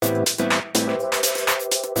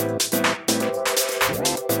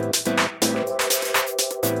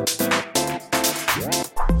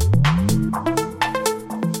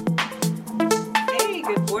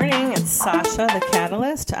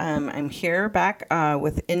here back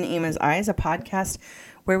with In Ema's Eyes, a podcast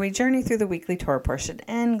where we journey through the weekly Torah portion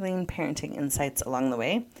and glean parenting insights along the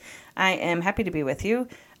way. I am happy to be with you.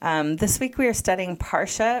 This week we are studying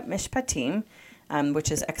Parsha Mishpatim,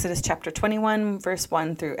 which is Exodus chapter 21, verse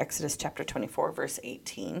 1 through Exodus chapter 24, verse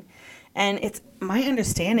 18. And it's my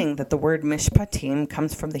understanding that the word Mishpatim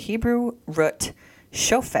comes from the Hebrew root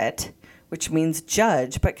shofet, which means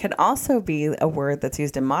judge, but can also be a word that's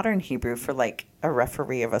used in modern Hebrew for like a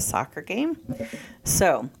referee of a soccer game.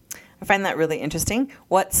 So I find that really interesting.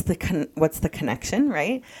 What's the connection,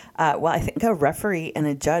 right? Well, I think a referee and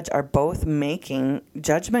a judge are both making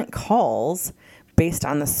judgment calls based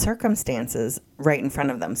on the circumstances right in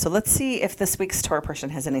front of them. So let's see if this week's Torah portion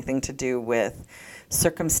has anything to do with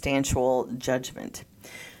circumstantial judgment.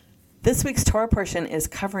 This week's Torah portion is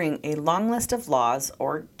covering a long list of laws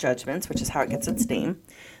or judgments, which is how it gets its name,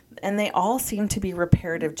 and they all seem to be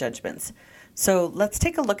reparative judgments. So let's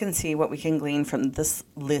take a look and see what we can glean from this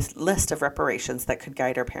list of reparations that could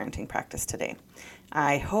guide our parenting practice today.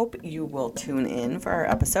 I hope you will tune in for our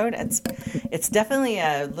episode. It's definitely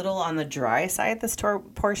a little on the dry side, this Torah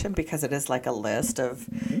portion, because it is like a list of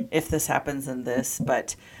if this happens and this,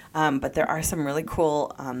 but there are some really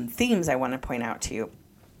cool themes I want to point out to you.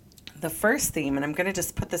 The first theme, and I'm going to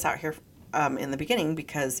just put this out here in the beginning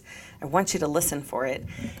because I want you to listen for it.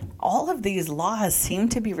 All of these laws seem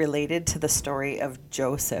to be related to the story of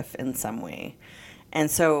Joseph in some way. And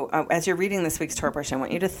so as you're reading this week's Torah portion, I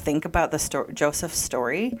want you to think about the Joseph's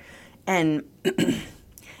story and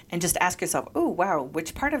and just ask yourself, oh, wow,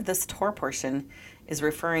 which part of this Torah portion is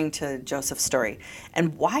referring to Joseph's story?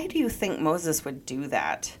 And why do you think Moses would do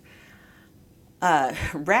that?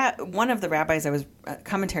 One of the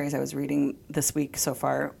commentaries I was reading this week so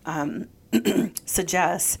far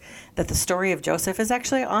suggests that the story of Joseph is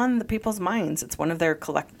actually on the people's minds. It's one of their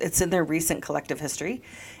it's in their recent collective history,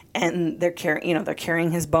 and they're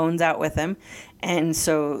carrying his bones out with them, and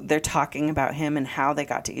so they're talking about him and how they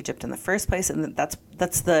got to Egypt in the first place, and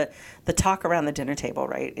that's the talk around the dinner table,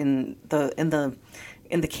 right? In the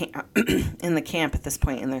camp in the camp at this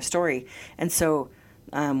point in their story, and so.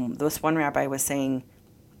 This one rabbi was saying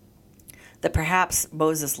that perhaps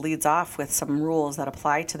Moses leads off with some rules that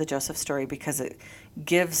apply to the Joseph story because it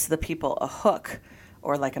gives the people a hook,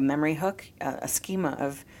 or like a memory hook, a schema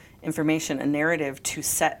of information, a narrative to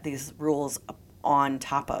set these rules on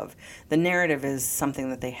top of. The narrative is something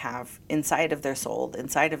that they have inside of their soul,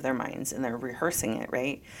 inside of their minds, and they're rehearsing it,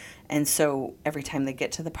 right? And so every time they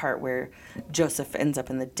get to the part where Joseph ends up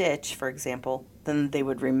in the ditch, for example, then they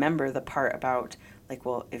would remember the part about, like,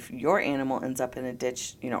 well, if your animal ends up in a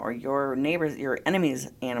ditch, or your enemy's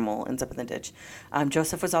animal ends up in the ditch.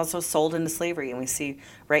 Joseph was also sold into slavery, and we see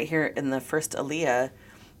right here in the first Aliyah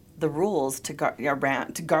the rules to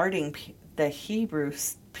guarding the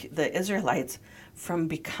Hebrews, the Israelites, from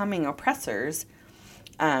becoming oppressors,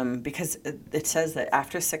 because it says that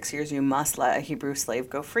after 6 years you must let a Hebrew slave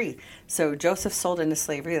go free. So Joseph sold into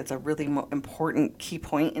slavery. That's a really important key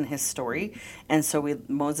point in his story. And so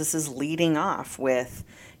Moses is leading off with,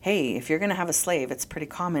 hey, if you're going to have a slave, it's pretty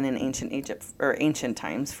common in ancient Egypt or ancient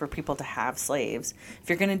times for people to have slaves. If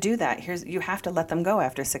you're going to do that, you have to let them go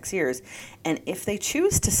after 6 years. And if they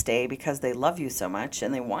choose to stay because they love you so much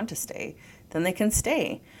and they want to stay, then they can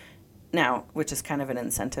stay. Now, which is kind of an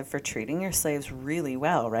incentive for treating your slaves really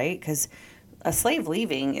well, right? Because a slave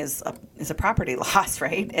leaving is a property loss,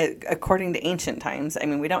 right? According to ancient times. I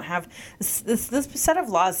mean, we don't have this set of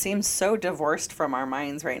laws seems so divorced from our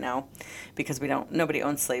minds right now, because nobody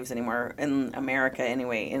owns slaves anymore in America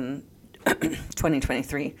anyway in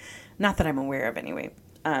 2023. Not that I'm aware of anyway.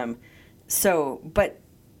 But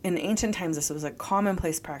in ancient times, this was a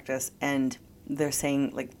commonplace practice, and they're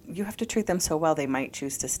saying, like, you have to treat them so well they might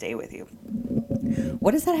choose to stay with you.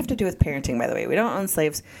 What does that have to do with parenting, by the way? We don't own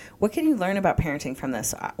slaves. What can you learn about parenting from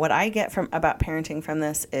this? What I get about parenting from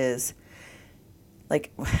this is,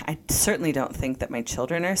 like, I certainly don't think that my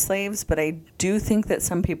children are slaves, but I do think that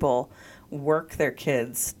some people work their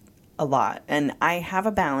kids a lot. And I have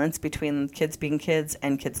a balance between kids being kids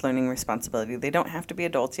and kids learning responsibility. They don't have to be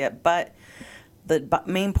adults yet, but the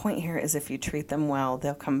main point here is if you treat them well,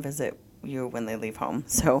 they'll come visit you when they leave home.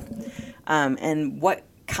 So, and what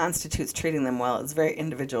constitutes treating them well is very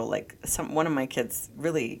individual. Like one of my kids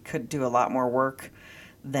really could do a lot more work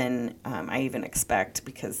than I even expect,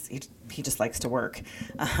 because he just likes to work.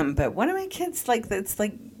 But one of my kids, it's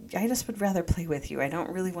like, I just would rather play with you. I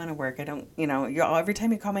don't really want to work. I don't, every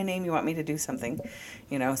time you call my name, you want me to do something,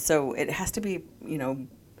 so it has to be,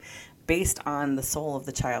 based on the soul of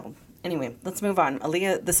the child. Anyway, let's move on.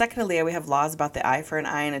 The second Aliyah, we have laws about the eye for an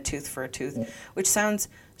eye and a tooth for a tooth, which sounds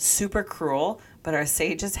super cruel, but our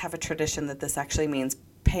sages have a tradition that this actually means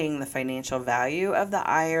paying the financial value of the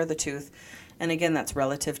eye or the tooth. And again, that's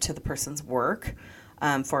relative to the person's work.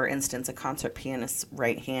 For instance, a concert pianist's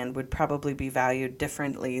right hand would probably be valued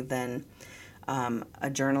differently than a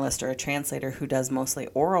journalist or a translator who does mostly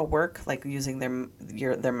oral work, like using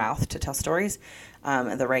their mouth to tell stories.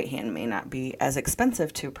 The right hand may not be as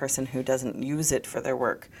expensive to a person who doesn't use it for their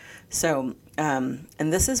work. So, and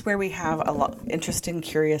this is where we have a interesting,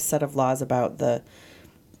 curious set of laws about the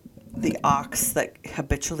ox that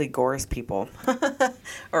habitually gores people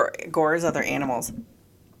or gores other animals.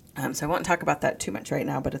 So I won't talk about that too much right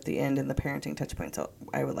now, but at the end in the parenting touch points,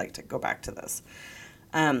 I would like to go back to this.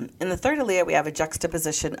 In the third Aliyah, we have a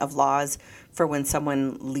juxtaposition of laws for when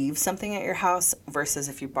someone leaves something at your house versus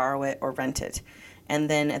if you borrow it or rent it. And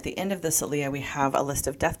then at the end of this Aliyah, we have a list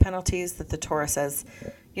of death penalties that the Torah says,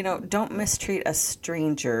 don't mistreat a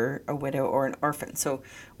stranger, a widow, or an orphan. So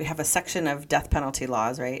we have a section of death penalty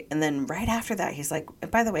laws, right? And then right after that, he's like,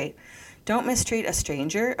 by the way, don't mistreat a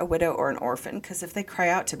stranger, a widow, or an orphan, because if they cry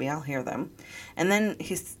out to me, I'll hear them. And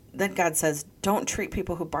then God says, don't treat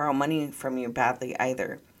people who borrow money from you badly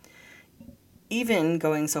either. Even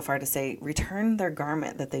going so far to say, return their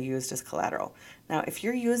garment that they used as collateral. Now, if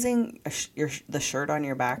you're using the shirt on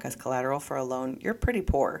your back as collateral for a loan, you're pretty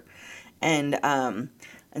poor. And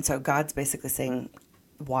so God's basically saying,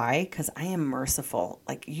 why? Because I am merciful.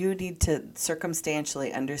 Like, you need to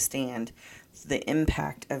circumstantially understand the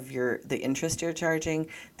impact of the interest you're charging,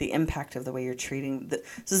 the impact of the way you're treating.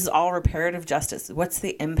 This is all reparative justice. What's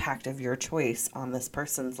the impact of your choice on this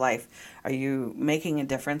person's life? Are you making a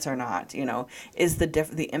difference or not? Is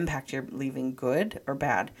the impact you're leaving good or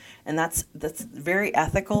bad? And that's very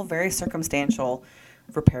ethical, very circumstantial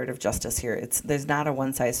reparative justice here. There's not a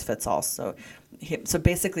one size fits all. So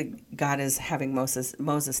basically, God is having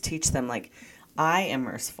Moses teach them, like, I am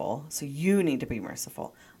merciful, so you need to be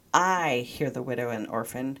merciful. I hear the widow and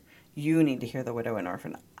orphan. You need to hear the widow and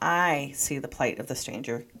orphan. I see the plight of the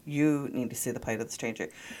stranger. You need to see the plight of the stranger.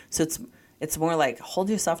 So it's more like, hold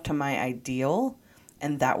yourself to my ideal,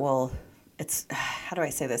 and that will. How do I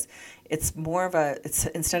say this? It's more of it's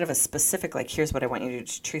instead of a specific, like, here's what I want you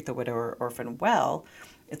to treat the widow or orphan well,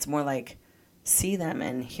 it's more like, see them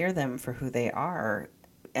and hear them for who they are.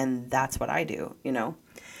 And that's what I do,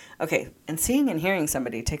 Okay, and seeing and hearing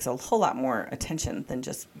somebody takes a whole lot more attention than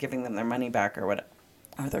just giving them their money back or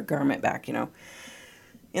their garment back, In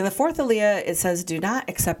the fourth Aliyah, it says, do not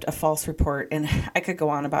accept a false report. And I could go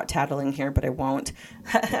on about tattling here, but I won't.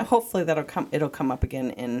 Hopefully it'll come up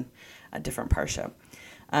again in a different parsha.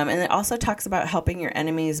 And it also talks about helping your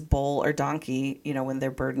enemy's bull or donkey, when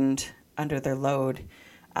they're burdened under their load.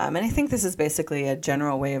 And I think this is basically a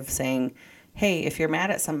general way of saying, hey, if you're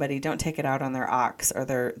mad at somebody, don't take it out on their ox or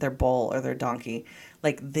their bull or their donkey.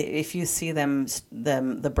 Like, if you see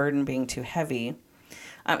the burden being too heavy.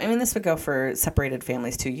 This would go for separated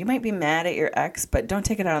families too. You might be mad at your ex, but don't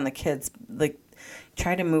take it out on the kids. Like,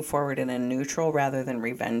 try to move forward in a neutral rather than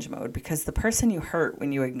revenge mode, because the person you hurt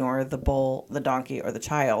when you ignore the bull, the donkey, or the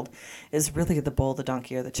child is really the bull, the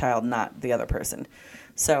donkey, or the child, not the other person.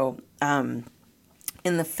 So,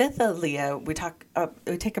 in the fifth Aliyah,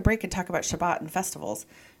 we take a break and talk about Shabbat and festivals.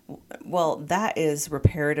 Well, that is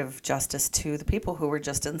reparative justice to the people who were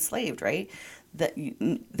just enslaved, right? That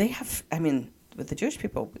they have, with the Jewish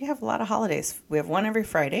people, we have a lot of holidays. We have one every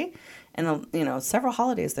Friday, and several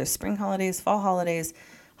holidays. There's spring holidays, fall holidays,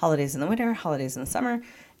 holidays in the winter, holidays in the summer.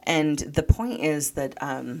 And the point is that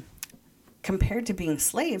compared to being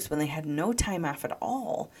slaves when they had no time off at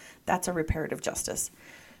all, that's a reparative justice.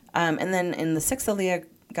 And then in the sixth Aliyah,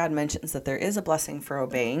 God mentions that there is a blessing for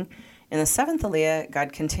obeying. In the seventh Aliyah,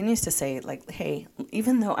 God continues to say, like, hey,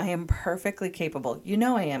 even though I am perfectly capable,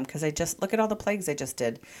 I am, because look at all the plagues I just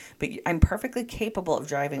did, but I'm perfectly capable of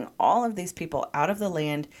driving all of these people out of the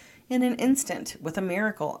land in an instant with a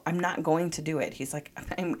miracle. I'm not going to do it. He's like,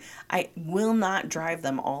 I will not drive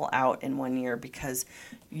them all out in 1 year, because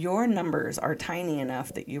your numbers are tiny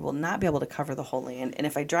enough that you will not be able to cover the whole land. And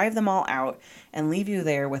if I drive them all out and leave you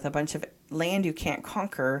there with a bunch of land you can't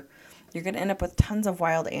conquer, you're going to end up with tons of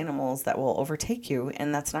wild animals that will overtake you,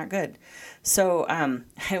 and that's not good. So,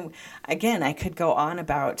 again, I could go on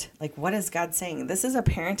about, like, what is God saying? This is a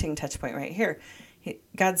parenting touch point right here.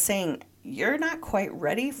 God's saying, you're not quite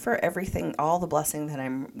ready for everything, all the blessing that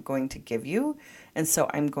I'm going to give you. And so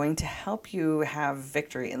I'm going to help you have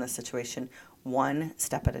victory in the situation one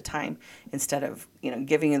step at a time, instead of,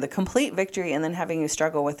 giving you the complete victory and then having you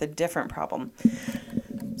struggle with a different problem.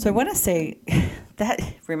 So I want to say, that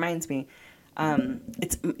reminds me,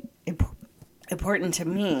 it's important to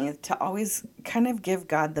me to always kind of give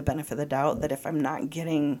God the benefit of the doubt that if I'm not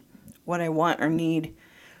getting what I want or need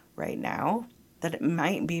right now, that it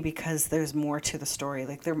might be because there's more to the story.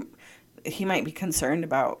 Like he might be concerned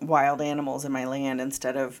about wild animals in my land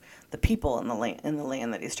instead of the people in the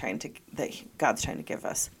land that God's trying to give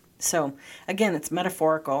us. So again, it's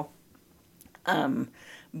metaphorical.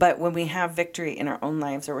 But when we have victory in our own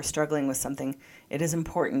lives or we're struggling with something, it is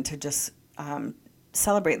important to just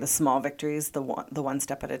celebrate the small victories, the one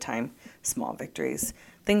step at a time, small victories.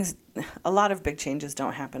 A lot of big changes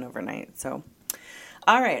don't happen overnight. So,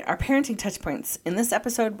 all right, our parenting touch points. In this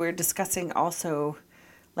episode, we're discussing also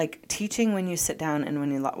like teaching when you sit down and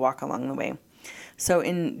when you walk along the way. So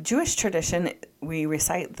in Jewish tradition, we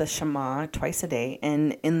recite the Shema twice a day,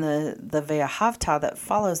 and in the Ve'ahavta that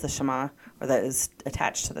follows the Shema, or that is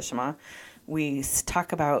attached to the Shema, we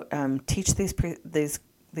talk about teach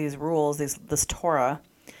these rules, this Torah,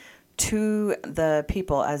 to the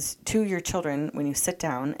people, as to your children when you sit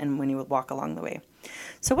down and when you walk along the way.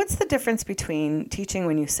 So what's the difference between teaching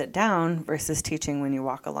when you sit down versus teaching when you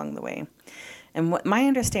walk along the way? And what my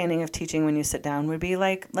understanding of teaching when you sit down would be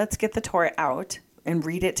like, let's get the Torah out and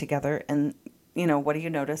read it together. And, what do you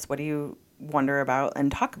notice? What do you wonder about?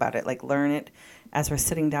 And talk about it, like learn it as we're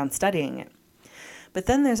sitting down studying it. But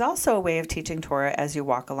then there's also a way of teaching Torah as you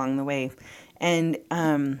walk along the way. And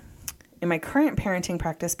in my current parenting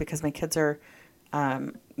practice, because my kids are,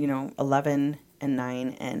 11 and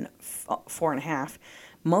 9 and 4.5,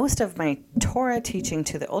 most of my Torah teaching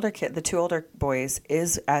to the two older boys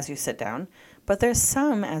is as you sit down, but there's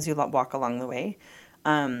some as you walk along the way.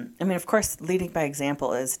 Of course, leading by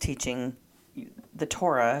example is teaching the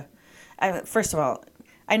Torah. First of all,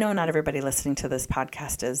 I know not everybody listening to this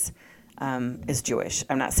podcast is Jewish.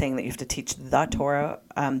 I'm not saying that you have to teach the Torah,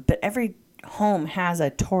 but every home has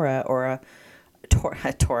a Torah or a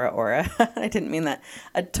Torah. I didn't mean that.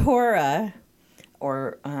 A Torah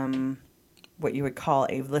or what you would call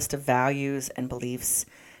a list of values and beliefs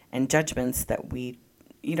and judgments that we,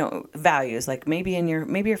 values. Like maybe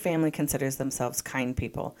your family considers themselves kind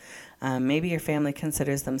people. Maybe your family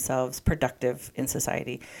considers themselves productive in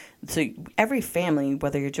society. So every family,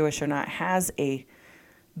 whether you're Jewish or not, has a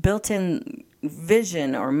built-in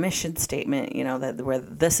vision or mission statement, that where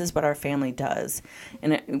this is what our family does.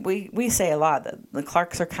 And we say a lot that the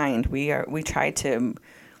Clarks are kind. We try to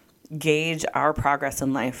gauge our progress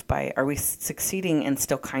in life by, are we succeeding and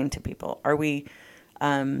still kind to people? Are we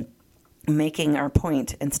making our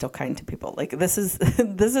point and still kind to people? Like this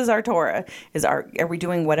is our Torah. Are we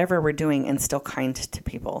doing whatever we're doing and still kind to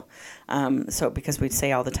people? So because we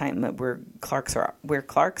say all the time that we're Clarks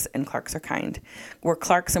and Clarks are kind. We're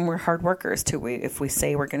Clarks and we're hard workers too. If we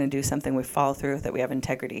say we're going to do something, we follow through with it. We have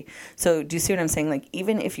integrity. So do you see what I'm saying? Like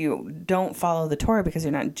even if you don't follow the Torah because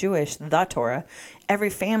you're not Jewish, the Torah,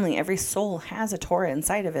 every family, every soul has a Torah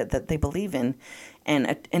inside of it that they believe in.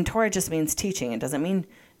 And Torah just means teaching. It doesn't mean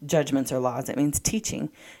judgments or laws. It means teaching.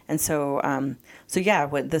 And so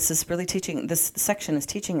what this is really teaching, this section is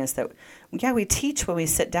teaching us that, we teach when we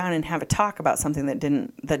sit down and have a talk about something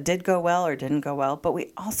that did go well or didn't go well, but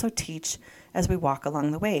we also teach as we walk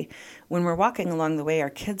along the way. When we're walking along the way, our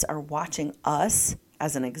kids are watching us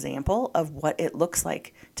as an example of what it looks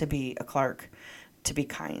like to be a Clark, to be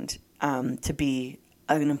kind, to be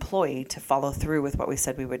an employee, to follow through with what we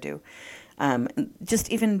said we would do. Just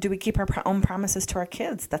even do we keep our own promises to our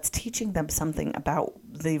kids? That's teaching them something about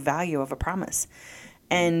the value of a promise.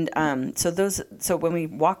 And so when we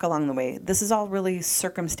walk along the way, this is all really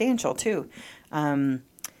circumstantial too.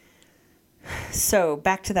 So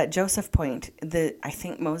back to that Joseph point, I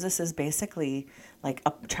think Moses is basically like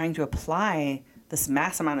trying to apply this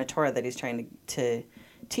mass amount of Torah that he's trying to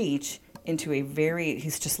teach into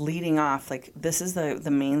he's just leading off, like, this is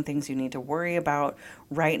the main things you need to worry about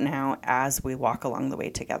right now as we walk along the way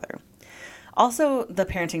together. Also, the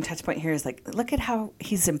parenting touch point here is like, look at how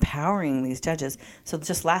he's empowering these judges. So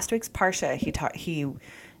just last week's Parsha, he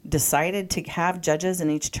decided to have judges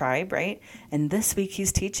in each tribe, right? And this week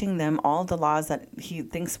he's teaching them all the laws that he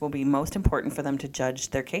thinks will be most important for them to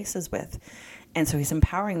judge their cases with. And so he's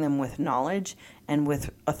empowering them with knowledge and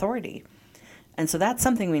with authority. And so that's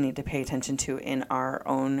something we need to pay attention to in our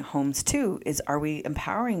own homes too, is are we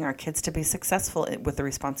empowering our kids to be successful with the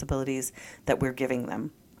responsibilities that we're giving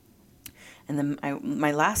them? And then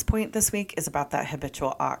my last point this week is about that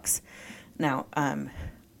habitual ox. Now,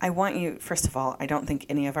 I want you, first of all, I don't think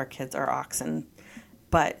any of our kids are oxen,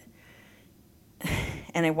 but,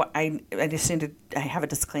 and I just need to, I have a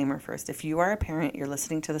disclaimer first. If you are a parent, you're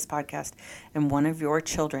listening to this podcast, and one of your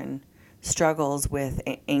children struggles with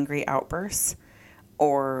angry outbursts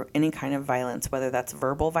or any kind of violence, whether that's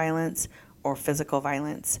verbal violence or physical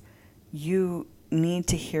violence, you need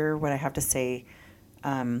to hear what I have to say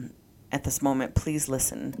at this moment. Please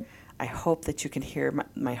listen. I hope that you can hear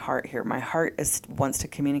my heart here. My heart wants to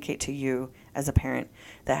communicate to you as a parent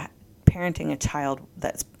that parenting a child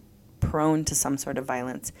that's prone to some sort of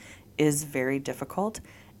violence is very difficult.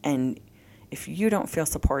 And if you don't feel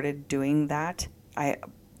supported doing that, I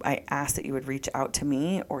ask that you would reach out to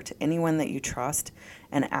me or to anyone that you trust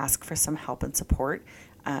and ask for some help and support.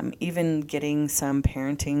 Even getting some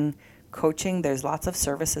parenting coaching. There's lots of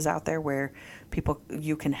services out there where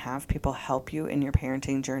you can have people help you in your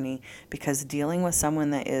parenting journey, because dealing with someone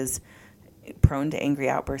that is prone to angry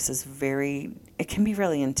outbursts it can be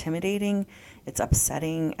really intimidating. It's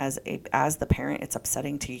upsetting as the parent. It's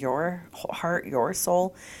upsetting to your heart, your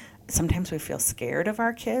soul. Sometimes we feel scared of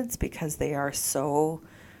our kids because they are so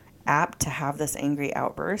apt to have this angry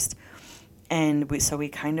outburst. And we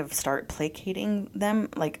kind of start placating them,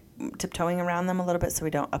 like tiptoeing around them a little bit so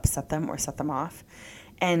we don't upset them or set them off.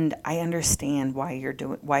 And I understand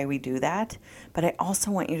why we do that. But I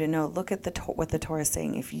also want you to know, look at what the Torah is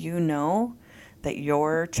saying. If you know that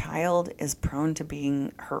your child is prone to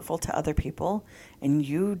being hurtful to other people and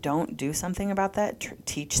you don't do something about that,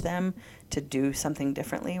 teach them to do something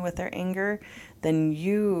differently with their anger, then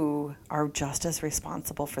you are just as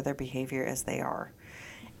responsible for their behavior as they are.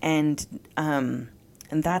 And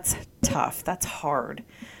that's tough. That's hard.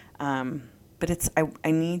 But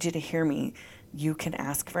I need you to hear me. You can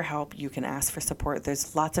ask for help. You can ask for support.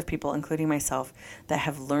 There's lots of people, including myself, that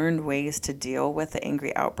have learned ways to deal with the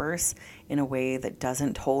angry outbursts in a way that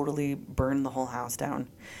doesn't totally burn the whole house down.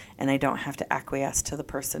 And I don't have to acquiesce to the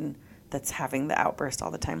person that's having the outburst all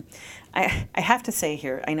the time. I have to say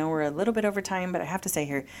here, I know we're a little bit over time, but I have to say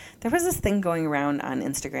here, there was this thing going around on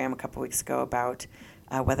Instagram a couple weeks ago about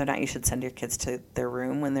whether or not you should send your kids to their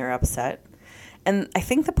room when they're upset. And I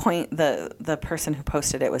think the person who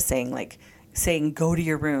posted it was saying go to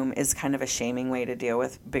your room is kind of a shaming way to deal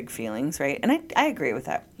with big feelings, right? And I agree with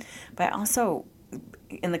that. But also,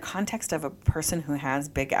 in the context of a person who has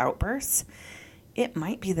big outbursts, it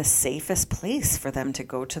might be the safest place for them to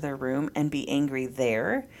go to their room and be angry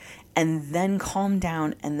there and then calm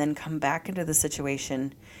down and then come back into the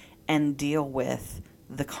situation and deal with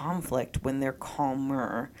the conflict when they're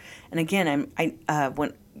calmer. And again,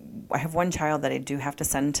 when I have one child that I do have to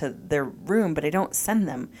send to their room, but I don't send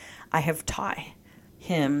them. I have taught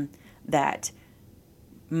him that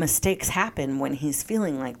mistakes happen when he's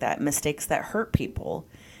feeling like that, mistakes that hurt people,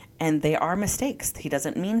 and they are mistakes. He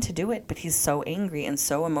doesn't mean to do it, but he's so angry and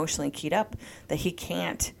so emotionally keyed up that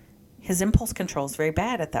his impulse control is very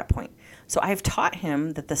bad at that point. So I've taught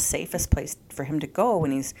him that the safest place for him to go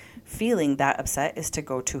when he's feeling that upset is to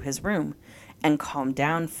go to his room and calm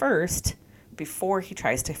down first before he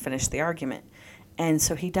tries to finish the argument. And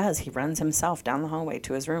so he does. He runs himself down the hallway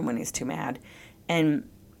to his room when he's too mad. And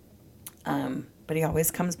but he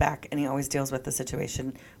always comes back and he always deals with the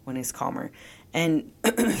situation when he's calmer. And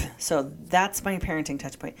so that's my parenting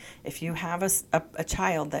touch point. If you have a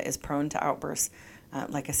child that is prone to outbursts,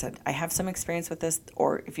 like I said, I have some experience with this,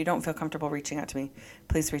 or if you don't feel comfortable reaching out to me,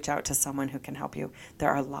 please reach out to someone who can help you.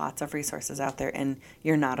 There are lots of resources out there and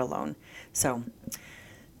you're not alone. So,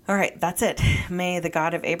 all right, that's it. May the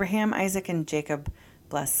God of Abraham, Isaac, and Jacob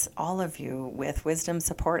bless all of you with wisdom,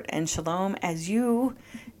 support, and shalom as you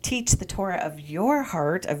teach the Torah of your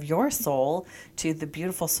heart, of your soul, to the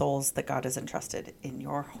beautiful souls that God has entrusted in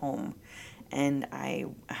your home. And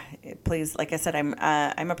please, like I said,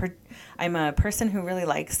 I'm a person who really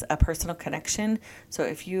likes a personal connection. So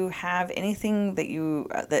if you have anything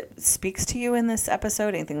that speaks to you in this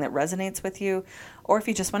episode, anything that resonates with you, or if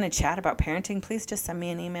you just want to chat about parenting, please just send me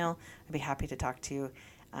an email. I'd be happy to talk to you.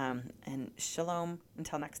 And shalom.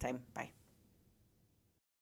 Until next time. Bye.